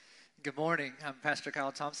Good morning. I'm Pastor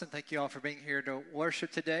Kyle Thompson. Thank you all for being here to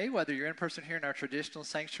worship today, whether you're in person here in our traditional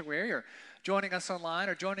sanctuary or joining us online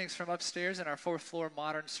or joining us from upstairs in our fourth floor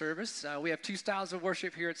modern service. We have two styles of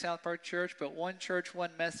worship here at South Park Church, but one church, one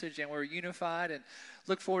message, and we're unified and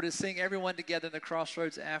look forward to seeing everyone together in the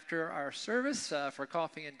crossroads after our service for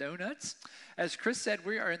coffee and donuts. As Chris said,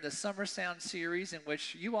 we are in the Summer Sound series in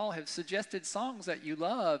which you all have suggested songs that you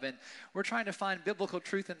love, and we're trying to find biblical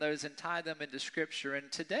truth in those and tie them into Scripture.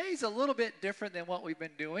 And today's a little bit different than what we've been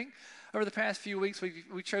doing. Over the past few weeks,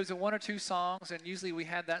 we've chosen one or two songs, and usually we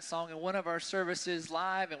have that song in one of our services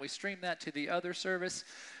live, and we stream that to the other service.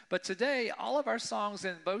 But today, all of our songs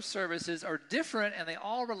in both services are different, and they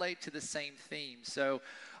all relate to the same theme. So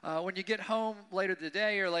when you get home later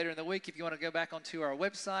today or later in the week, if you want to go back onto our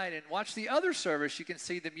website and watch the other service, you can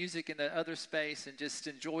see the music in the other space and just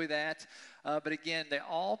enjoy that. But again, they're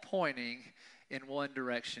all pointing in one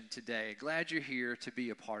direction today. Glad you're here to be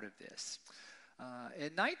a part of this.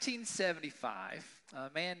 In 1975, a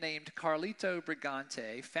man named Carlito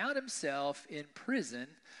Brigante found himself in prison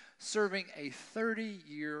serving a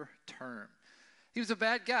 30-year term. He was a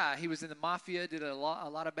bad guy. He was in the mafia, did a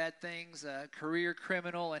lot of bad things, a career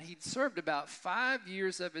criminal, and he'd served about 5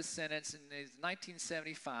 years of his sentence in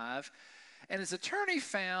 1975. And his attorney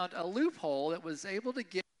found a loophole that was able to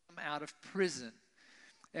get him out of prison.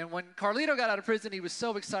 And when Carlito got out of prison, he was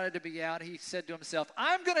so excited to be out, he said to himself,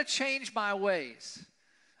 I'm going to change my ways.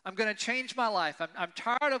 I'm going to change my life. I'm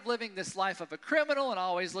tired of living this life of a criminal and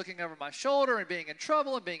always looking over my shoulder and being in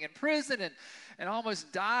trouble and being in prison and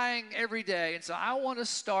almost dying every day. And so I want to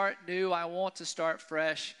start new. I want to start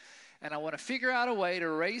fresh. And I want to figure out a way to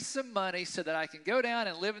raise some money so that I can go down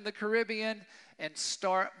and live in the Caribbean and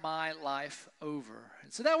start my life over.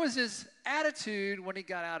 And so that was his attitude when he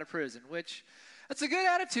got out of prison, which that's a good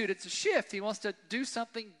attitude. It's a shift. He wants to do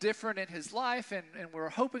something different in his life, and we're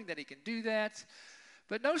hoping that he can do that.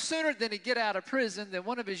 But no sooner did he get out of prison than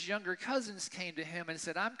one of his younger cousins came to him and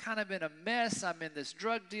said, I'm kind of in a mess. I'm in this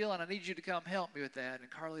drug deal, and I need you to come help me with that.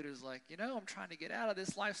 And Carlito's like, I'm trying to get out of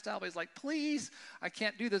this lifestyle. But he's like, please, I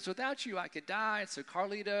can't do this without you. I could die. And so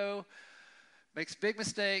Carlito makes a big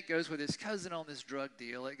mistake, goes with his cousin on this drug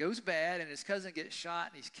deal. It goes bad, and his cousin gets shot,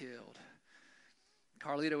 and he's killed.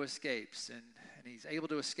 Carlito escapes, and he's able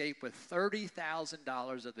to escape with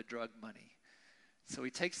 $30,000 of the drug money. So he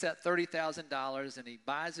takes that $30,000 and he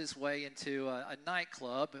buys his way into a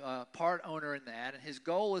nightclub, part owner in that. And his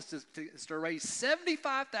goal is to raise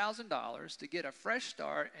 $75,000 to get a fresh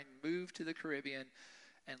start and move to the Caribbean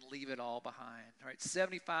and leave it all behind. All right,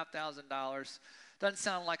 $75,000 doesn't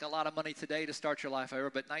sound like a lot of money today to start your life over,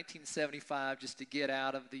 but 1975 just to get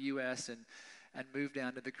out of the U.S. and move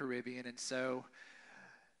down to the Caribbean. And so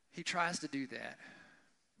he tries to do that.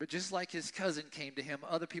 But just like his cousin came to him,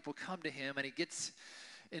 other people come to him, and he gets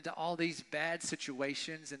into all these bad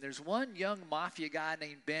situations. And there's one young mafia guy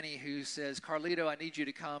named Benny who says, Carlito, I need you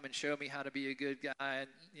to come and show me how to be a good guy and,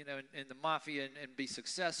 in the mafia and be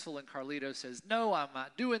successful. And Carlito says, no, I'm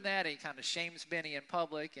not doing that. And he kind of shames Benny in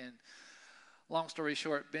public. And long story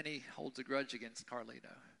short, Benny holds a grudge against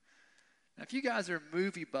Carlito. Now, if you guys are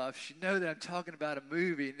movie buffs, you know that I'm talking about a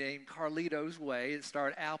movie named Carlito's Way. It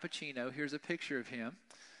starred Al Pacino. Here's a picture of him.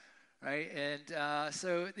 Right, and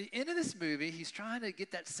so at the end of this movie, he's trying to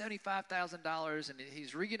get that $75,000, and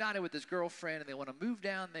he's reunited with his girlfriend, and they want to move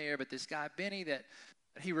down there. But this guy, Benny, that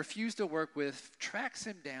he refused to work with, tracks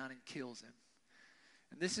him down and kills him.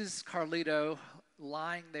 And this is Carlito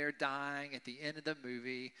lying there dying at the end of the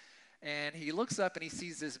movie, and he looks up and he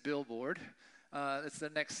sees this billboard. That's the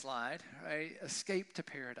next slide, right? Escape to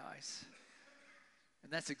Paradise.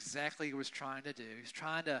 And that's exactly what he was trying to do. He's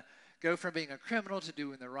trying to go from being a criminal to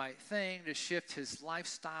doing the right thing, to shift his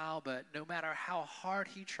lifestyle. But no matter how hard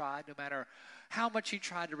he tried, no matter how much he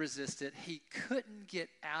tried to resist it, he couldn't get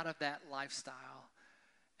out of that lifestyle.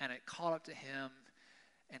 And it caught up to him,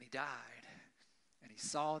 and he died. And he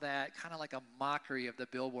saw that kind of like a mockery of the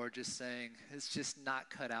billboard, just saying, it's just not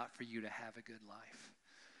cut out for you to have a good life.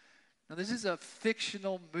 Now, this is a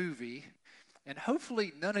fictional movie, and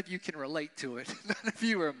hopefully none of you can relate to it. None of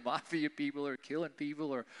you are mafia people or killing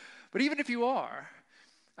people, but even if you are,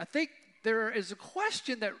 I think there is a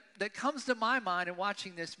question that comes to my mind in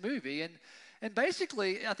watching this movie, and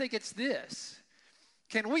basically I think it's this.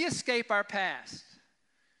 Can we escape our past?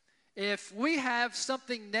 If we have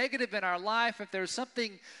something negative in our life, if there's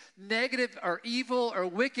something negative or evil or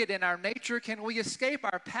wicked in our nature, can we escape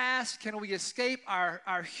our past? Can we escape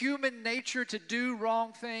our human nature to do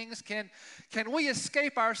wrong things? Can we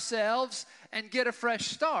escape ourselves and get a fresh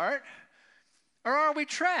start? Or are we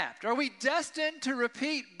trapped? Are we destined to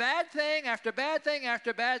repeat bad thing after bad thing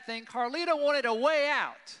after bad thing? Carlito wanted a way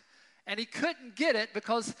out. And he couldn't get it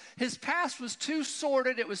because his past was too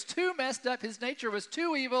sordid, it was too messed up, his nature was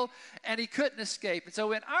too evil, and he couldn't escape. And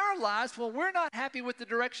so in our lives, when we're not happy with the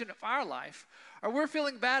direction of our life, or we're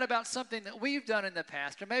feeling bad about something that we've done in the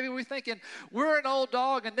past, or maybe we're thinking we're an old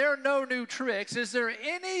dog and there are no new tricks, is there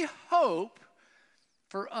any hope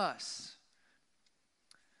for us?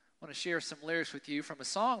 I want to share some lyrics with you from a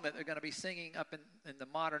song that they're going to be singing up in the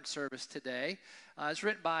modern service today. It's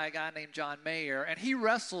written by a guy named John Mayer, and he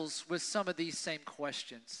wrestles with some of these same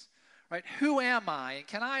questions, right? Who am I, and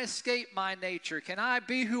can I escape my nature? Can I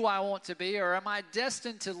be who I want to be, or am I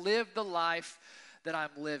destined to live the life that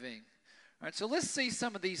I'm living? All right, so let's see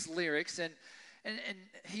some of these lyrics, and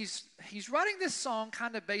he's writing this song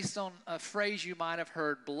kind of based on a phrase you might have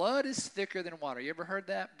heard: blood is thicker than water. You ever heard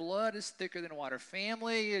that? Blood is thicker than water.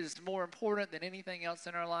 Family is more important than anything else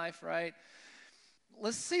in our life, right?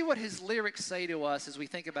 Let's see what his lyrics say to us as we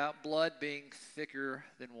think about blood being thicker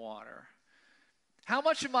than water. How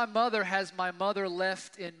much of my mother has my mother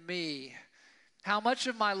left in me? How much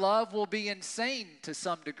of my love will be insane to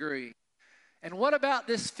some degree? And what about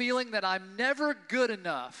this feeling that I'm never good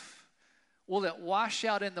enough? Will it wash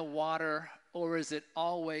out in the water, or is it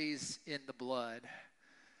always in the blood?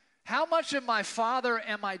 How much of my father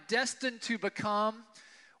am I destined to become?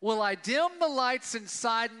 Will I dim the lights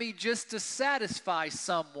inside me just to satisfy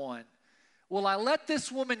someone? Will I let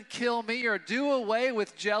this woman kill me or do away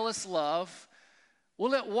with jealous love?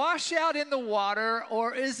 Will it wash out in the water,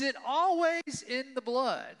 or is it always in the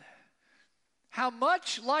blood? How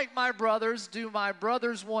much like my brothers do my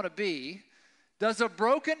brothers want to be? Does a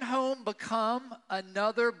broken home become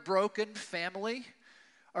another broken family?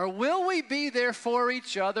 Or will we be there for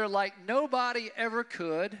each other like nobody ever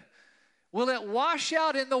could? Will it wash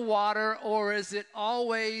out in the water, or is it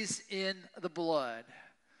always in the blood?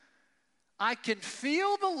 I can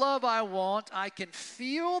feel the love I want. I can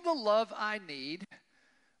feel the love I need.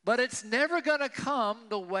 But it's never going to come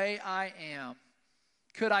the way I am.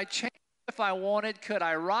 Could I change if I wanted? Could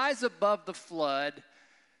I rise above the flood?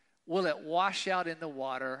 Will it wash out in the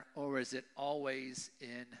water, or is it always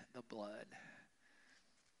in the blood?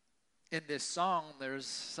 In this song, there's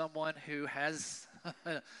someone who has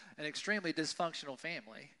an extremely dysfunctional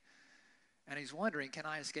family, and he's wondering, can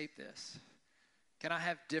I escape this? Can I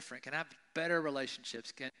have different? Can I have better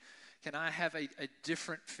relationships? Can I have a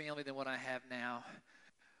different family than what I have now?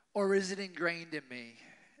 Or is it ingrained in me?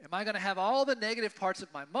 Am I going to have all the negative parts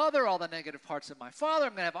of my mother, all the negative parts of my father?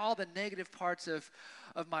 I'm going to have all the negative parts of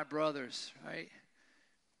my brothers, right?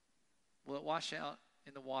 Will it wash out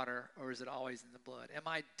in the water, or is it always in the blood? Am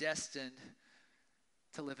I destined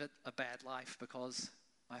to live a bad life because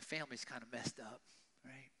my family's kind of messed up,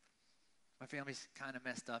 right? My family's kind of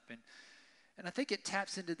messed up. And I think it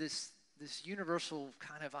taps into this universal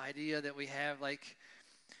kind of idea that we have, like,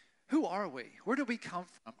 who are we? Where do we come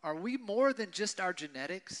from? Are we more than just our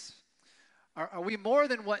genetics? Are we more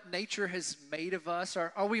than what nature has made of us?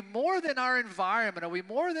 Are we more than our environment? Are we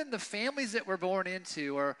more than the families that we're born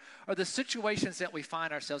into, or the situations that we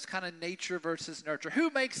find ourselves, kind of nature versus nurture? Who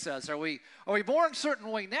makes us? Are we born a certain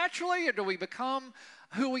way naturally, or do we become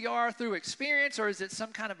who we are through experience, or is it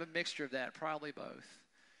some kind of a mixture of that? Probably both.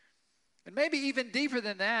 And maybe even deeper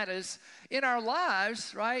than that is in our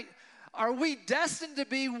lives, right? Are we destined to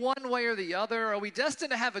be one way or the other? Are we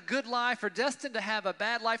destined to have a good life or destined to have a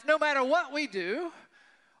bad life no matter what we do?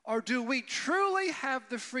 Or do we truly have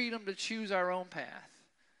the freedom to choose our own path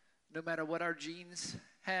no matter what our genes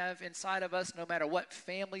have inside of us, no matter what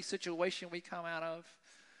family situation we come out of?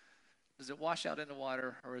 Does it wash out in the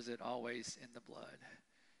water, or is it always in the blood?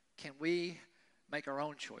 Can we make our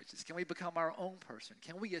own choices? Can we become our own person?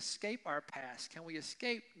 Can we escape our past? Can we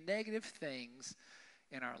escape negative things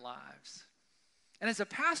in our lives? And as a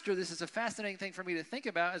pastor, this is a fascinating thing for me to think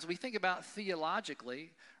about as we think about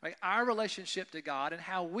theologically, right, our relationship to God and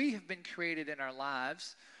how we have been created in our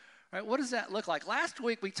lives. Right, what does that look like? Last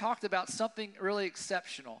week we talked about something really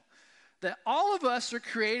exceptional, that all of us are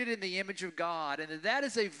created in the image of God, and that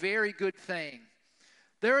is a very good thing.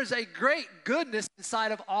 There is a great goodness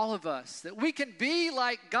inside of all of us, that we can be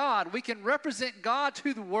like God. We can represent God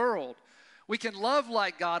to the world. We can love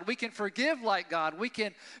like God. We can forgive like God. We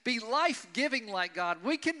can be life-giving like God.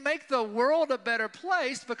 We can make the world a better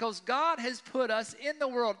place because God has put us in the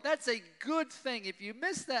world. That's a good thing. If you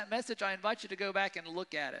missed that message, I invite you to go back and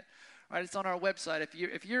look at it. Right, it's on our website.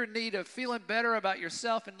 If you're in need of feeling better about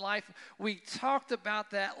yourself in life, we talked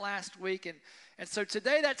about that last week. And so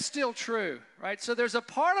today that's still true, right? So there's a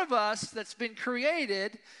part of us that's been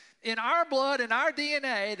created in our blood and our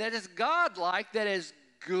DNA that is God-like, that is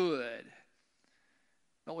good.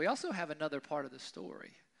 But we also have another part of the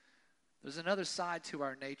story. There's another side to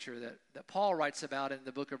our nature that Paul writes about in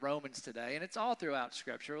the book of Romans today, and it's all throughout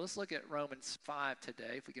Scripture. Let's look at Romans 5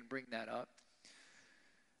 today, if we can bring that up.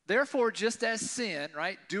 Therefore, just as sin,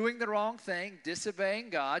 right, doing the wrong thing,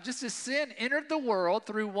 disobeying God, just as sin entered the world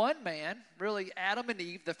through one man, really Adam and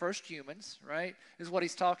Eve, the first humans, right, is what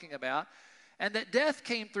he's talking about, and that death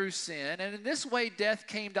came through sin, and in this way death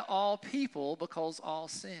came to all people because all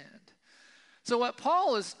sinned. So what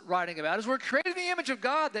Paul is writing about is we're created in the image of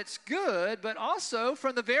God that's good, but also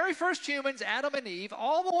from the very first humans, Adam and Eve,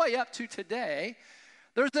 all the way up to today,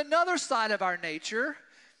 there's another side of our nature,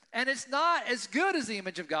 and it's not as good as the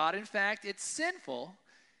image of God. In fact, it's sinful,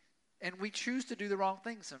 and we choose to do the wrong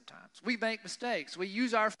thing sometimes. We make mistakes. We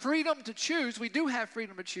use our freedom to choose. We do have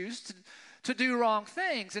freedom to choose to do wrong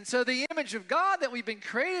things. And so the image of God that we've been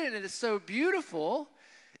created in is so beautiful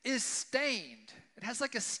is stained. It has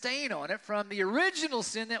like a stain on it from the original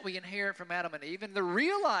sin that we inherit from Adam and Eve and the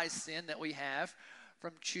realized sin that we have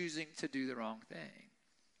from choosing to do the wrong thing.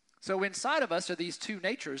 So inside of us are these two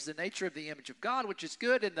natures, the nature of the image of God, which is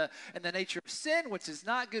good, and the nature of sin, which is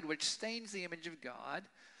not good, which stains the image of God.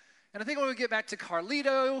 And I think when we get back to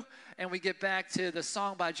Carlito and we get back to the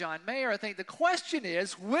song by John Mayer, I think the question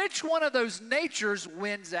is, which one of those natures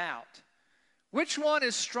wins out? Which one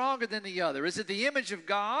is stronger than the other? Is it the image of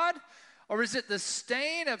God, or is it the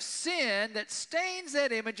stain of sin that stains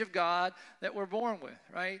that image of God that we're born with,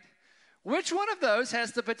 right? Which one of those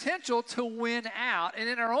has the potential to win out? And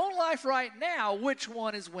in our own life right now, which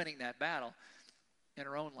one is winning that battle in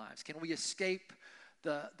our own lives? Can we escape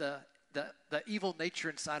the evil nature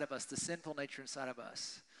inside of us, the sinful nature inside of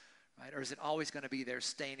us, right? Or is it always going to be there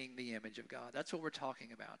staining the image of God? That's what we're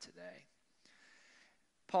talking about today.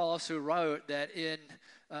 Paul also wrote that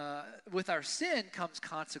with our sin comes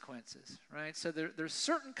consequences, right? So there's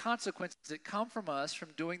certain consequences that come from us from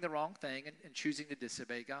doing the wrong thing and choosing to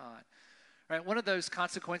disobey God. Right? One of those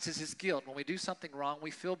consequences is guilt. When we do something wrong,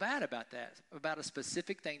 we feel bad about that, about a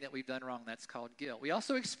specific thing that we've done wrong. That's called guilt. We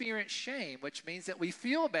also experience shame, which means that we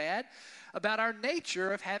feel bad about our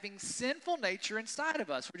nature of having sinful nature inside of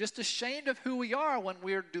us. We're just ashamed of who we are when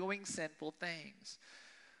we're doing sinful things.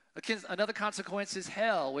 Another consequence is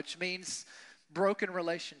hell, which means broken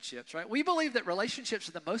relationships, right? We believe that relationships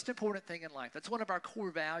are the most important thing in life. That's one of our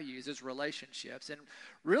core values is relationships. And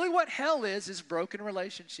really what hell is broken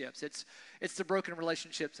relationships. It's the broken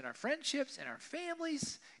relationships in our friendships, in our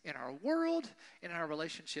families, in our world, in our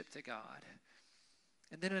relationship to God.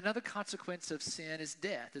 And then another consequence of sin is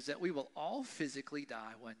death, is that we will all physically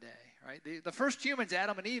die one day, right? The first humans,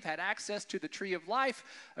 Adam and Eve, had access to the tree of life,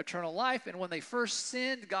 eternal life, and when they first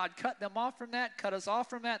sinned, God cut them off from that, cut us off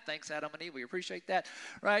from that. Thanks, Adam and Eve. We appreciate that,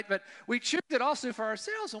 right? But we choose it also for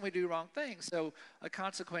ourselves when we do wrong things. So a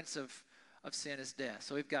consequence of sin is death.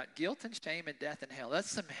 So we've got guilt and shame and death and hell.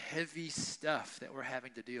 That's some heavy stuff that we're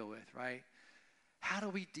having to deal with, right? How do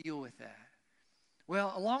we deal with that?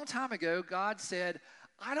 Well, a long time ago, God said,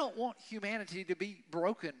 I don't want humanity to be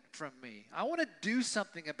broken from me. I want to do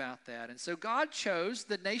something about that. And so God chose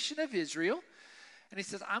the nation of Israel. And he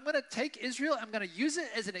says, I'm going to take Israel, I'm going to use it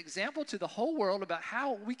as an example to the whole world about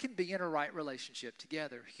how we can be in a right relationship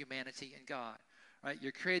together, humanity and God. Right?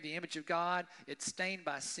 You're created in the image of God. It's stained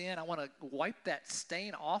by sin. I want to wipe that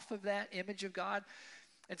stain off of that image of God.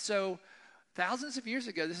 And so thousands of years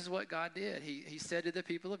ago, this is what God did. He said to the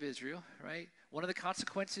people of Israel, right? One of the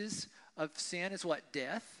consequences of sin is what?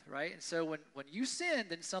 Death, right? And so when you sin,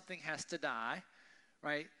 then something has to die,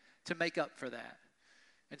 right, to make up for that.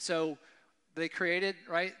 And so they created,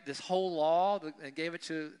 right, this whole law and gave it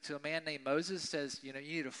to a man named Moses. Says, you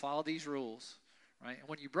need to follow these rules, right? And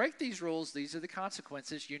when you break these rules, these are the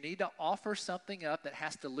consequences. You need to offer something up that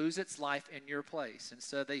has to lose its life in your place. And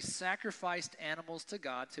so they sacrificed animals to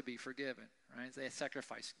God to be forgiven, right? They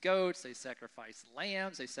sacrificed goats, they sacrificed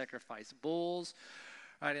lambs, they sacrificed bulls,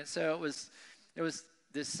 right? And so it was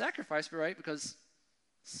this sacrifice, right? Because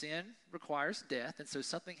sin requires death, and so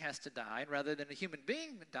something has to die. And rather than a human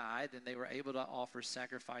being die, then they were able to offer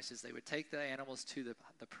sacrifices. They would take the animals to the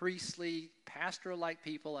priestly, pastoral-like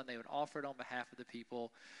people, and they would offer it on behalf of the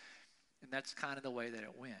people. And that's kind of the way that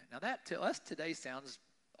it went. Now that to us today sounds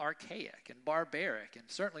archaic and barbaric, and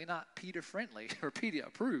certainly not PETA-friendly or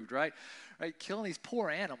PETA-approved, right? Killing these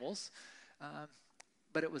poor animals.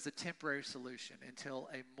 But it was a temporary solution until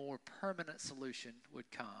a more permanent solution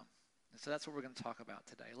would come. And so that's what we're going to talk about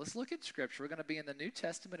today. Let's look at Scripture. We're going to be in the New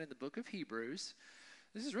Testament in the book of Hebrews.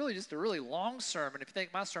 This is really just a really long sermon. If you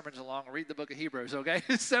think my sermons are long, read the book of Hebrews, okay?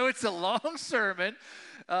 So it's a long sermon,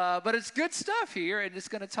 but it's good stuff here, and it's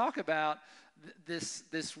going to talk about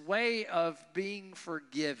this way of being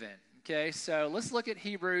forgiven, Okay, so let's look at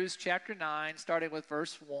Hebrews chapter 9, starting with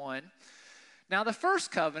verse 1. Now, the first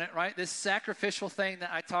covenant, right, this sacrificial thing that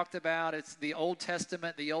I talked about, it's the Old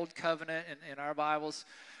Testament, the Old Covenant in our Bibles,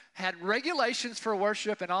 had regulations for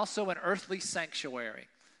worship and also an earthly sanctuary.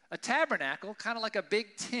 A tabernacle, kind of like a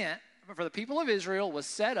big tent for the people of Israel, was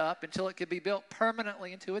set up until it could be built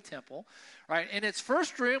permanently into a temple, right? In its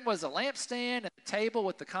first room was a lampstand and a table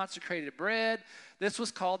with the consecrated bread. This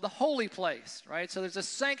was called the holy place, right? So there's a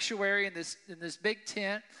sanctuary in this big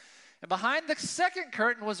tent. And behind the second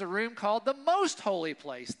curtain was a room called the most holy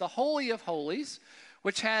place, the Holy of Holies,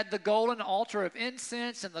 which had the golden altar of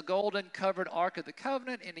incense and the golden covered Ark of the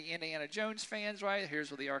Covenant. Any Indiana Jones fans, right?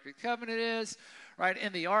 Here's where the Ark of the Covenant is, right?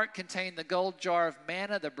 And the Ark contained the gold jar of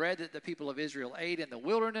manna, the bread that the people of Israel ate in the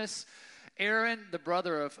wilderness. Aaron, the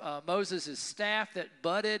brother of Moses' staff that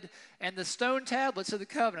budded, and the stone tablets of the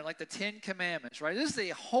covenant, like the Ten Commandments, right? This is the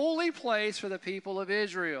holy place for the people of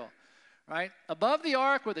Israel, right? Above the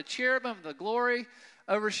ark were the cherubim of the glory,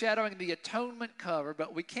 overshadowing the atonement cover,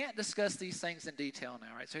 but we can't discuss these things in detail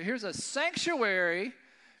now, right? So here's a sanctuary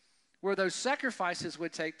where those sacrifices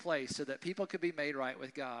would take place so that people could be made right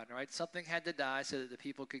with God, right? Something had to die so that the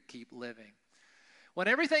people could keep living. When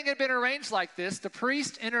everything had been arranged like this, the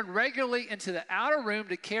priest entered regularly into the outer room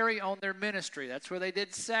to carry on their ministry. That's where they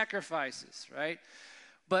did sacrifices, right?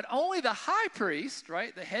 But only the high priest,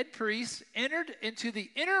 right, the head priest, entered into the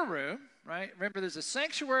inner room, right? Remember, there's a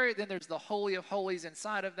sanctuary, then there's the Holy of Holies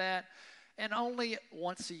inside of that, and only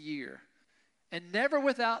once a year, and never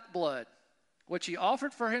without blood, which he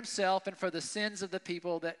offered for himself and for the sins of the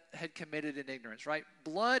people that had committed in ignorance, right?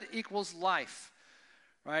 Blood equals life,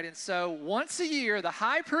 right? And so once a year, the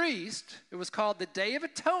high priest, it was called the Day of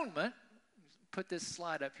Atonement. Put this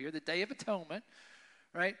slide up here, the Day of Atonement,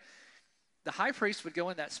 right? The high priest would go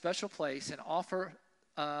in that special place and offer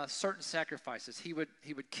certain sacrifices. He would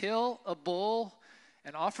kill a bull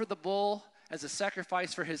and offer the bull as a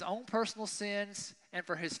sacrifice for his own personal sins and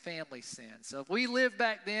for his family's sins. So if we lived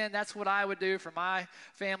back then, that's what I would do for my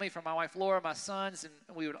family, for my wife Laura, my sons, and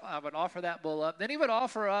I would offer that bull up. Then he would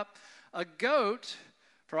offer up a goat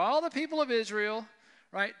for all the people of Israel,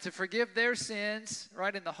 right, to forgive their sins,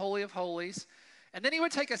 right, in the Holy of Holies. And then he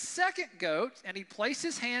would take a second goat, and he'd place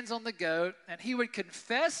his hands on the goat, and he would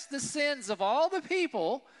confess the sins of all the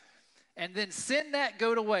people, and then send that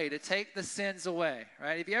goat away to take the sins away,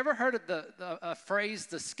 right? Have you ever heard of the phrase,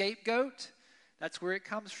 the scapegoat? That's where it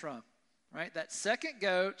comes from, right? That second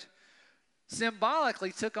goat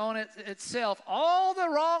symbolically took on itself all the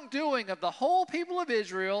wrongdoing of the whole people of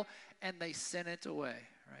Israel, and they sent it away,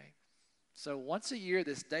 right? So once a year,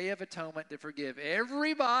 this Day of Atonement to forgive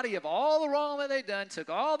everybody of all the wrong that they'd done, took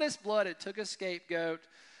all this blood, it took a scapegoat,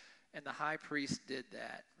 and the high priest did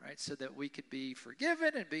that, right? So that we could be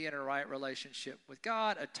forgiven and be in a right relationship with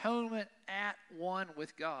God, atonement at one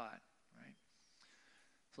with God, right?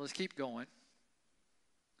 So let's keep going.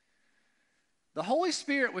 The Holy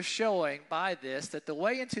Spirit was showing by this that the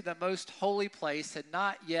way into the most holy place had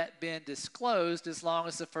not yet been disclosed as long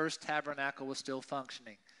as the first tabernacle was still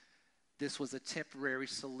functioning. This was a temporary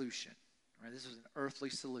solution, right? This was an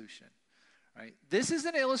earthly solution, right? This is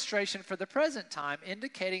an illustration for the present time,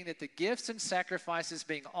 indicating that the gifts and sacrifices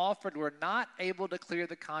being offered were not able to clear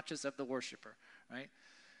the conscience of the worshiper, right?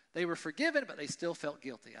 They were forgiven, but they still felt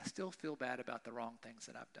guilty. I still feel bad about the wrong things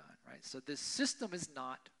that I've done, right? So this system is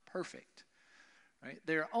not perfect, right?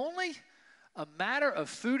 They're only a matter of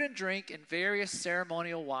food and drink and various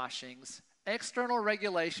ceremonial washings, external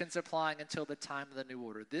regulations applying until the time of the new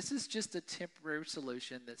order. This is just a temporary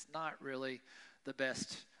solution that's not really the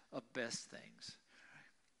best of best things.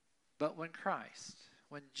 But when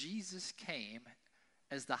Jesus came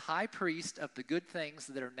as the high priest of the good things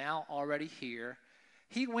that are now already here,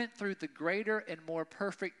 he went through the greater and more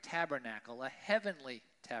perfect tabernacle, a heavenly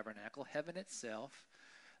tabernacle, heaven itself,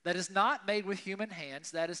 that is not made with human hands,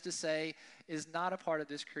 that is to say, is not a part of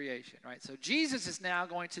this creation, right? So Jesus is now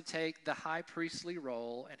going to take the high priestly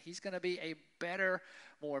role, and he's going to be a better,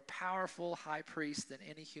 more powerful high priest than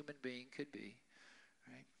any human being could be,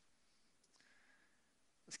 right?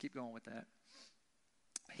 Let's keep going with that.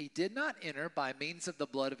 He did not enter by means of the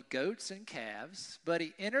blood of goats and calves, but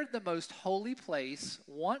he entered the most holy place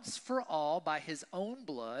once for all by his own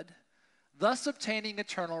blood, thus obtaining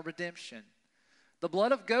eternal redemption. The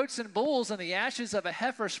blood of goats and bulls and the ashes of a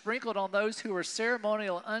heifer sprinkled on those who are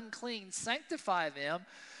ceremonial unclean sanctify them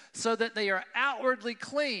so that they are outwardly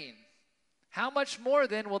clean. How much more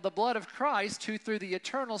then will the blood of Christ, who through the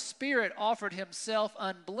eternal Spirit offered himself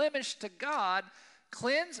unblemished to God,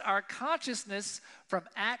 cleanse our consciousness from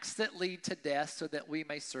acts that lead to death so that we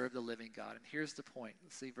may serve the living God? And here's the point.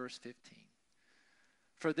 Let's see verse 15.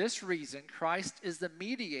 For this reason, Christ is the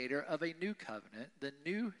mediator of a new covenant, the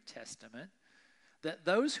New Testament, that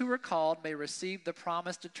those who are called may receive the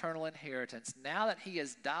promised eternal inheritance, now that he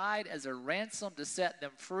has died as a ransom to set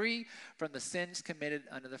them free from the sins committed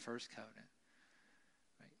under the first covenant.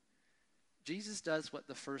 Right? Jesus does what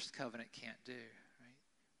the first covenant can't do. Right?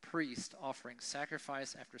 Priest offering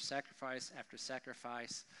sacrifice after sacrifice after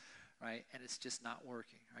sacrifice, right? And it's just not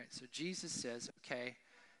working. Right? So Jesus says, okay,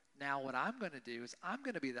 now what I'm going to do is I'm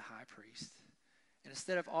going to be the high priest. And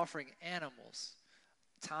instead of offering animals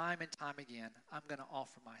time and time again, I'm going to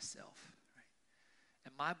offer myself. Right?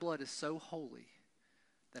 And my blood is so holy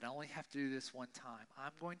that I only have to do this one time.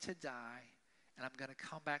 I'm going to die, and I'm going to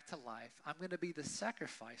come back to life. I'm going to be the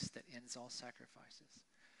sacrifice that ends all sacrifices.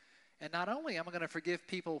 And not only am I going to forgive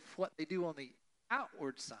people for what they do on the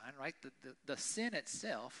outward side, right, the sin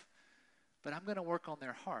itself, but I'm going to work on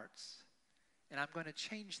their hearts, and I'm going to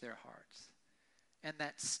change their hearts. And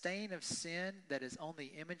that stain of sin that is on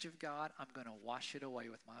the image of God, I'm going to wash it away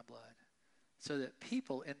with my blood so that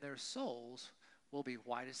people in their souls will be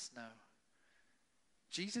white as snow.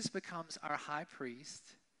 Jesus becomes our high priest,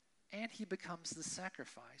 and he becomes the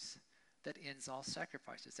sacrifice that ends all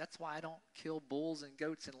sacrifices. That's why I don't kill bulls and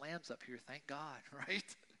goats and lambs up here, thank God,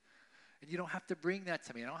 right? And you don't have to bring that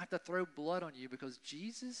to me. I don't have to throw blood on you because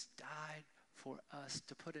Jesus died for us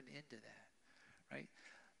to put an end to that, right?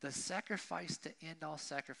 The sacrifice to end all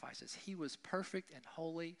sacrifices. He was perfect and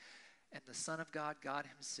holy and the Son of God, God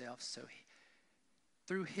himself. So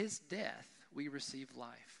through his death, we receive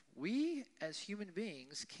life. We, as human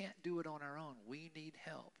beings, can't do it on our own. We need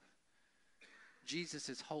help. Jesus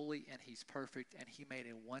is holy and he's perfect, and he made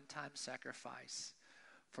a one-time sacrifice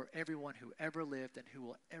for everyone who ever lived and who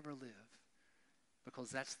will ever live, because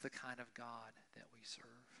that's the kind of God that we serve.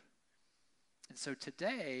 And so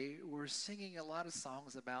today, we're singing a lot of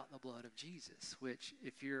songs about the blood of Jesus, which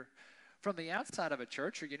if you're from the outside of a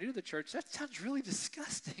church or you're new to the church, that sounds really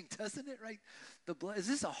disgusting, doesn't it? Right? The blood, is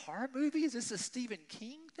this a horror movie? Is this a Stephen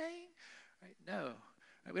King thing? Right? No.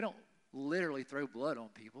 Right? We don't literally throw blood on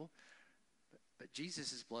people. But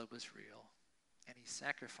Jesus' blood was real, and he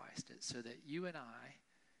sacrificed it so that you and I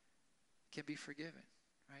can be forgiven.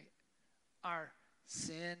 Right? Our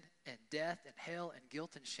sin and death and hell and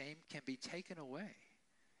guilt and shame can be taken away.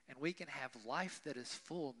 And we can have life that is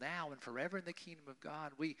full now and forever in the kingdom of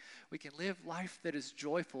God. We can live life that is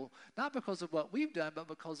joyful, not because of what we've done, but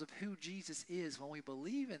because of who Jesus is when we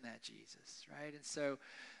believe in that Jesus, right? And so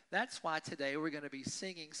that's why today we're going to be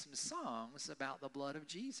singing some songs about the blood of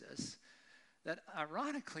Jesus that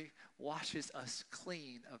ironically washes us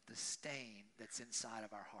clean of the stain that's inside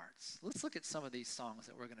of our hearts. Let's look at some of these songs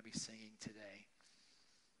that we're going to be singing today.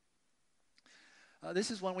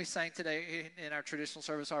 This is one we sang today in our traditional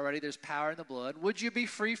service already. There's power in the blood. Would you be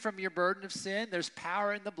free from your burden of sin? There's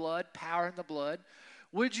power in the blood, power in the blood.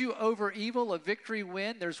 Would you over evil a victory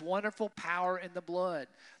win? There's wonderful power in the blood.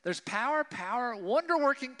 There's power,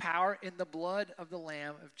 wonder-working power in the blood of the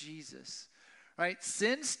Lamb of Jesus. Right?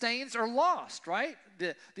 Sin stains are lost, right?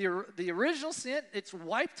 The original sin, it's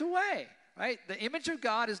wiped away. Right? The image of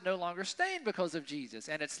God is no longer stained because of Jesus.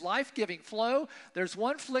 And it's life-giving flow. There's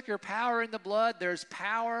one flicker, power in the blood. There's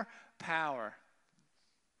power.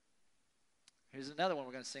 Here's another one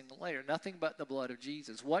we're going to sing later. Nothing but the blood of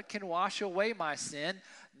Jesus. What can wash away my sin?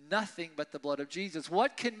 Nothing but the blood of Jesus.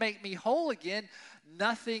 What can make me whole again?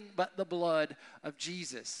 Nothing but the blood of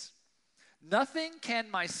Jesus. Nothing can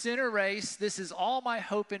my sin erase. This is all my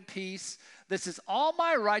hope and peace. This is all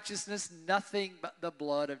my righteousness, nothing but the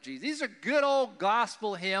blood of Jesus. These are good old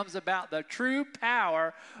gospel hymns about the true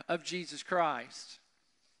power of Jesus Christ.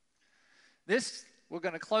 We're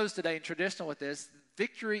going to close today in traditional with this,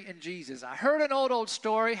 victory in Jesus. I heard an old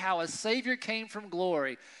story how a Savior came from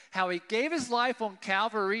glory, how he gave his life on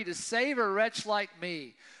Calvary to save a wretch like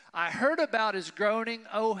me. I heard about his groaning,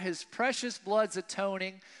 oh, his precious blood's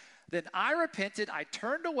atoning. Then I repented, I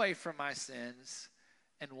turned away from my sins,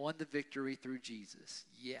 and won the victory through Jesus.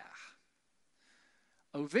 Yeah.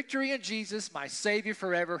 Oh, victory in Jesus, my Savior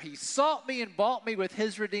forever. He sought me and bought me with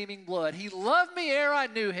his redeeming blood. He loved me ere I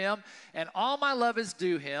knew him, and all my love is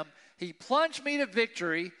due him. He plunged me to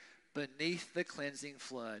victory beneath the cleansing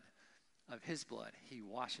flood of his blood. He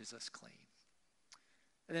washes us clean.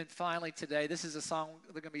 And then finally today, this is a song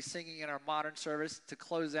they're going to be singing in our modern service to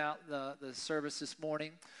close out the service this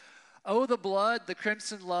morning. Oh, the blood, the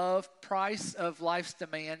crimson love, price of life's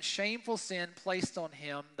demand, shameful sin placed on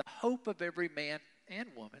him, the hope of every man and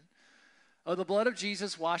woman. Oh, the blood of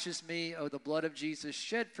Jesus washes me. Oh, the blood of Jesus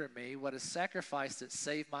shed for me. What a sacrifice that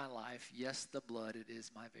saved my life. Yes, the blood, it is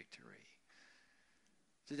my victory.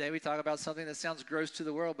 Today we talk about something that sounds gross to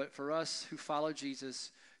the world, but for us who follow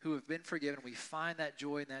Jesus, who have been forgiven, we find that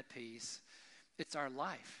joy and that peace. It's our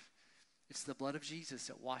life. It's the blood of Jesus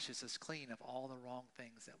that washes us clean of all the wrong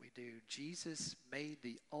things that we do. Jesus made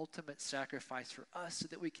the ultimate sacrifice for us so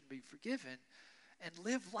that we can be forgiven and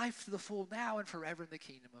live life to the full now and forever in the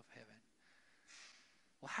kingdom of heaven.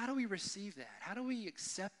 Well, how do we receive that? How do we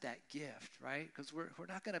accept that gift, right? Because we're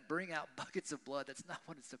not going to bring out buckets of blood. That's not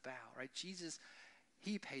what it's about, right? Jesus,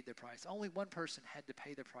 he paid the price. Only one person had to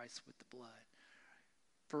pay the price with the blood.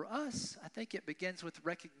 For us, I think it begins with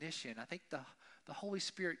recognition. I think the Holy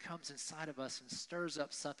Spirit comes inside of us and stirs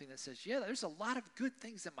up something that says, yeah, there's a lot of good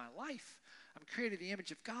things in my life. I'm created in the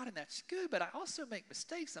image of God, and that's good, but I also make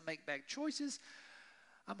mistakes. I make bad choices.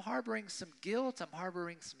 I'm harboring some guilt. I'm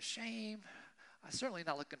harboring some shame. I'm certainly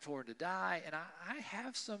not looking forward to die, and I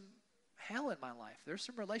have some hell in my life. There's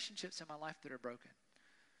some relationships in my life that are broken,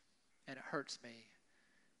 and it hurts me.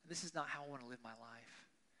 And this is not how I want to live my life.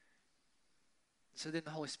 So then the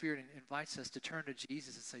Holy Spirit invites us to turn to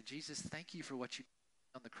Jesus and say, Jesus, thank you for what you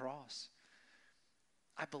did on the cross.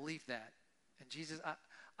 I believe that. And Jesus,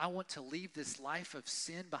 I want to leave this life of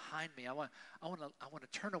sin behind me. I want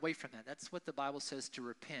to turn away from that. That's what the Bible says to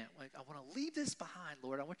repent. Like, I want to leave this behind,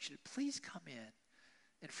 Lord. I want you to please come in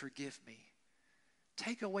and forgive me.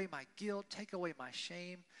 Take away my guilt. Take away my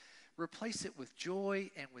shame. Replace it with joy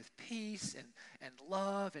and with peace and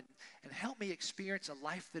love and help me experience a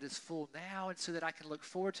life that is full now and so that I can look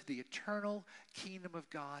forward to the eternal kingdom of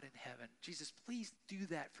God in heaven. Jesus, please do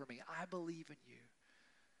that for me. I believe in you.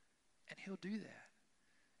 And he'll do that.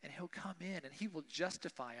 And he'll come in and he will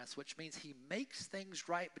justify us, which means he makes things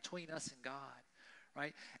right between us and God,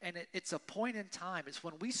 right? And it's a point in time. It's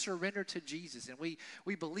when we surrender to Jesus and we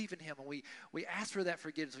believe in him and we ask for that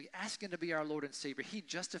forgiveness. We ask him to be our Lord and Savior. He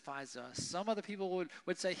justifies us. Some other people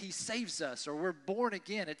would say he saves us or we're born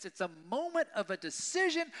again. It's a moment of a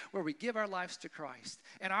decision where we give our lives to Christ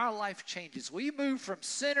and our life changes. We move from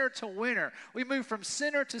sinner to winner. We move from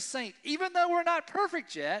sinner to saint. Even though we're not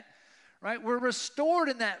perfect yet, right? We're restored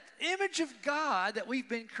in that image of God that we've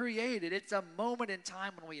been created. It's a moment in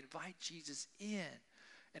time when we invite Jesus in,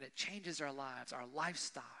 and it changes our lives, our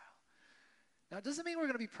lifestyle. Now, it doesn't mean we're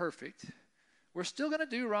going to be perfect. We're still going to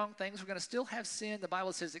do wrong things. We're going to still have sin. The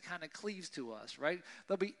Bible says it kind of cleaves to us, right?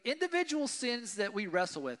 There'll be individual sins that we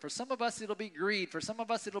wrestle with. For some of us, it'll be greed. For some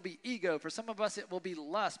of us, it'll be ego. For some of us, it will be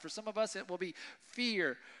lust. For some of us, it will be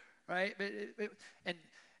fear, right?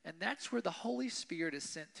 And that's where the Holy Spirit is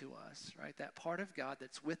sent to us, right? That part of God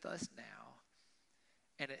that's with us now.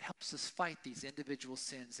 And it helps us fight these individual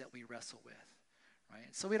sins that we wrestle with, right?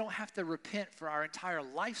 And so we don't have to repent for our entire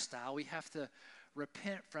lifestyle. We have to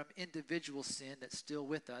repent from individual sin that's still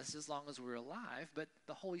with us as long as we're alive. But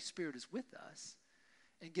the Holy Spirit is with us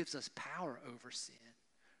and gives us power over sin,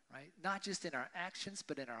 right? Not just in our actions,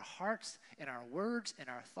 but in our hearts, in our words, in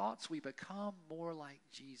our thoughts. We become more like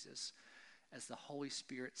Jesus as the Holy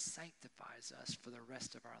Spirit sanctifies us for the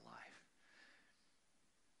rest of our life.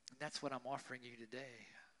 And that's what I'm offering you today.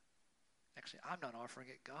 Actually, I'm not offering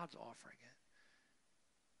it. God's offering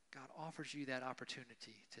it. God offers you that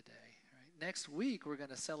opportunity today. Right? Next week, we're going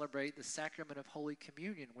to celebrate the sacrament of Holy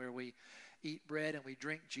Communion, where we eat bread and we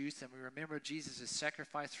drink juice, and we remember Jesus'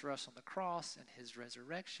 sacrifice for us on the cross and his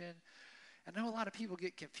resurrection. I know a lot of people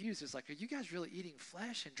get confused. It's like, are you guys really eating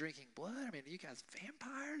flesh and drinking blood? I mean, are you guys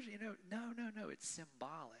vampires? You know, no. It's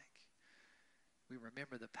symbolic. We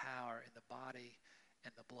remember the power in the body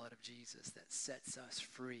and the blood of Jesus that sets us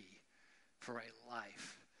free for a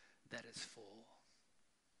life that is full.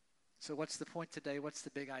 So what's the point today? What's the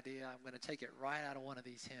big idea? I'm going to take it right out of one of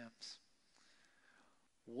these hymns.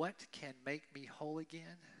 What can make me whole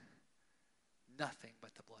again? Nothing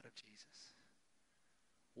but the blood of Jesus.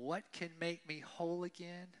 What can make me whole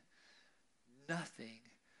again? Nothing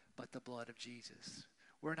but the blood of Jesus.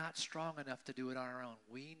 We're not strong enough to do it on our own.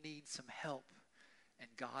 We need some help, and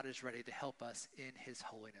God is ready to help us in his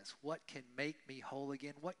holiness. What can make me whole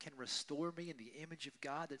again? What can restore me in the image of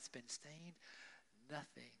God that's been stained?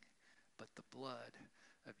 Nothing but the blood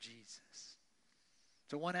of Jesus.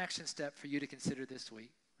 So one action step for you to consider this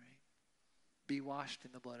week, right? Be washed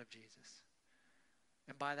in the blood of Jesus.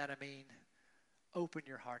 And by that I mean, open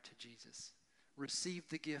your heart to Jesus. Receive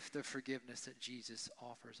the gift of forgiveness that Jesus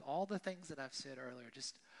offers. All the things that I've said earlier,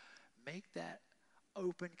 just make that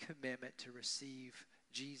open commitment to receive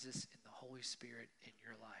Jesus and the Holy Spirit in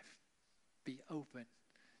your life. Be open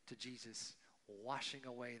to Jesus washing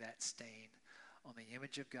away that stain on the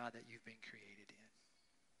image of God that you've been created in.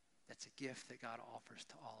 That's a gift that God offers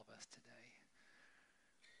to all of us today.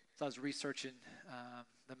 So I was researching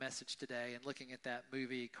the message today and looking at that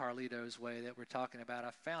movie Carlito's Way that we're talking about.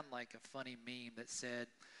 I found like a funny meme that said,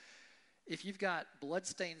 if you've got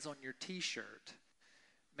bloodstains on your t-shirt,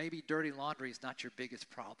 maybe dirty laundry is not your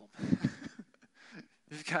biggest problem.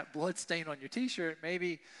 If you've got blood stain on your t-shirt,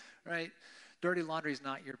 maybe, right, dirty laundry is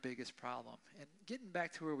not your biggest problem. And getting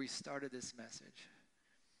back to where we started this message,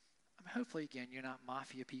 hopefully, again, you're not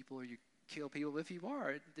mafia people or you kill people. If you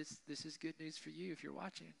are, this is good news for you if you're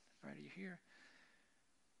watching, right, you're here.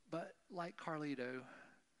 But like Carlito,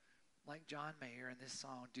 like John Mayer in this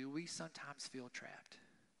song, do we sometimes feel trapped?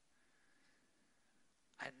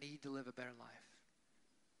 I need to live a better life.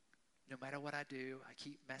 No matter what I do, I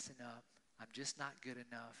keep messing up. I'm just not good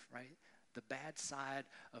enough, right? The bad side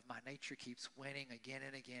of my nature keeps winning again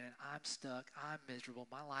and again, and I'm stuck. I'm miserable.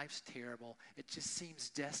 My life's terrible. It just seems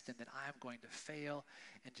destined that I'm going to fail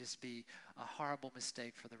and just be a horrible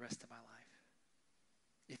mistake for the rest of my life.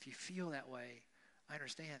 If you feel that way, I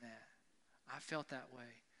understand that. I felt that way,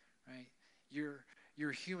 right? You're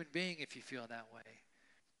a human being if you feel that way.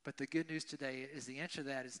 But the good news today is the answer to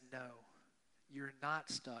that is no. You're not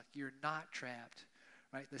stuck. You're not trapped.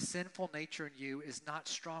 Right? The sinful nature in you is not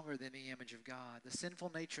stronger than the image of God. The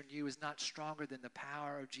sinful nature in you is not stronger than the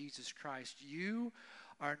power of Jesus Christ. You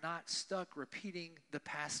are not stuck repeating the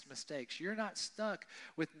past mistakes. You're not stuck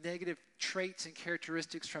with negative traits and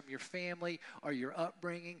characteristics from your family or your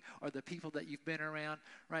upbringing or the people that you've been around,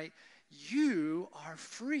 right? You are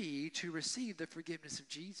free to receive the forgiveness of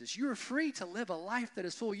Jesus. You are free to live a life that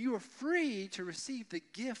is full. You are free to receive the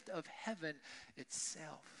gift of heaven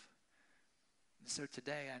itself. And so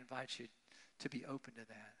today I invite you to be open to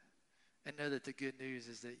that and know that the good news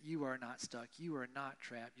is that you are not stuck. You are not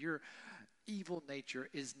trapped. Your evil nature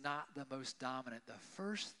is not the most dominant. The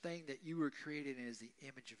first thing that you were created in is the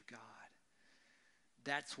image of God.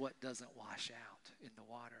 That's what doesn't wash out in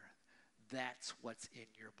the water. That's what's in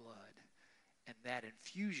your blood. And that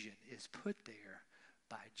infusion is put there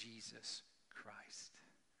by Jesus Christ.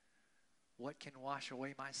 What can wash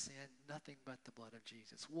away my sin? Nothing but the blood of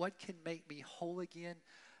Jesus. What can make me whole again?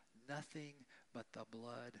 Nothing but the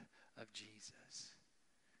blood of Jesus.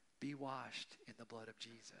 Be washed in the blood of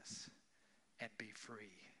Jesus and be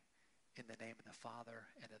free in the name of the Father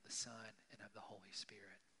and of the Son and of the Holy Spirit.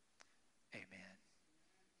 Amen.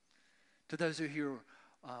 To those of you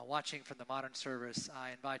watching from the modern service,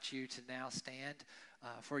 I invite you to now stand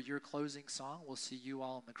for your closing song. We'll see you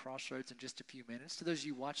all on the crossroads in just a few minutes. To those of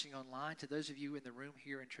you watching online, to those of you in the room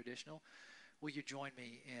here in Traditional, will you join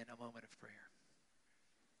me in a moment of prayer?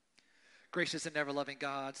 Gracious and ever-loving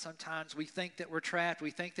God, sometimes we think that we're trapped,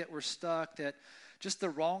 we think that we're stuck, that just the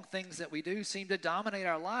wrong things that we do seem to dominate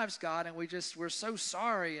our lives, God, and we're so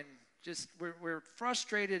sorry and just we're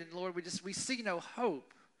frustrated, and Lord, we see no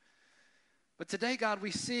hope. But today, God,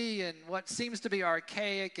 we see in what seems to be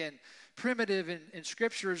archaic and primitive in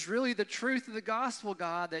Scripture is really the truth of the gospel,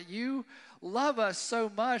 God, that you love us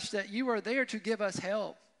so much that you are there to give us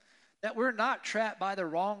help, that we're not trapped by the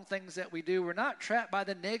wrong things that we do. We're not trapped by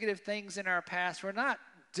the negative things in our past. We're not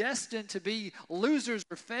destined to be losers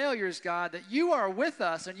or failures, God, that you are with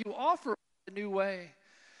us and you offer a new way.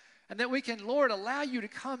 And that we can, Lord, allow you to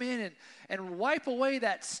come in and wipe away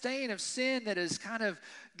that stain of sin that has kind of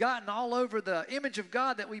gotten all over the image of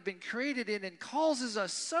God that we've been created in and causes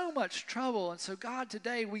us so much trouble. And so, God,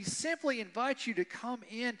 today we simply invite you to come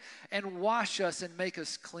in and wash us and make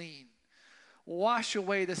us clean. Wash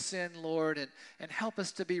away the sin, Lord, and help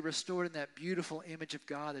us to be restored in that beautiful image of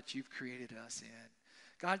God that you've created us in.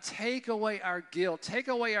 God, take away our guilt, take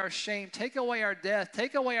away our shame, take away our death,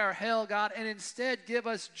 take away our hell, God, and instead give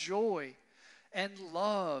us joy and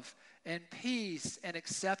love and peace and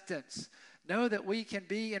acceptance. Know that we can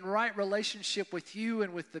be in right relationship with you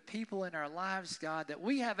and with the people in our lives, God, that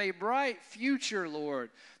we have a bright future,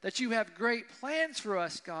 Lord, that you have great plans for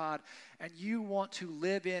us, God, and you want to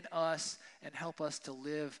live in us and help us to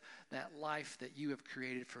live that life that you have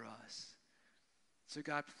created for us. So,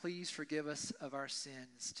 God, please forgive us of our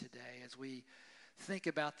sins today as we think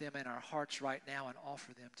about them in our hearts right now and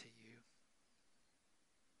offer them to you.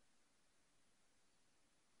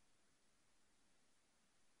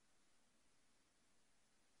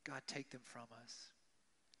 God, take them from us.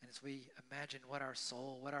 And as we imagine what our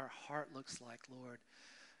soul, what our heart looks like, Lord,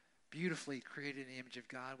 beautifully created in the image of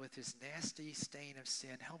God with this nasty stain of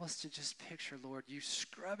sin, help us to just picture, Lord, you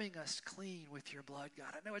scrubbing us clean with your blood,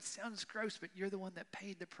 God. I know it sounds gross, but you're the one that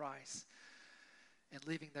paid the price. And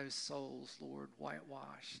leaving those souls, Lord,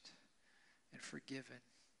 whitewashed and forgiven,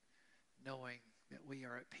 knowing that we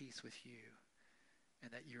are at peace with you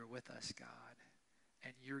and that you're with us, God,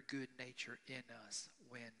 and your good nature in us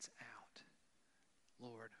wins out.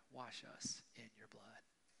 Lord, wash us in your blood.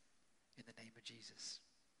 In the name of Jesus.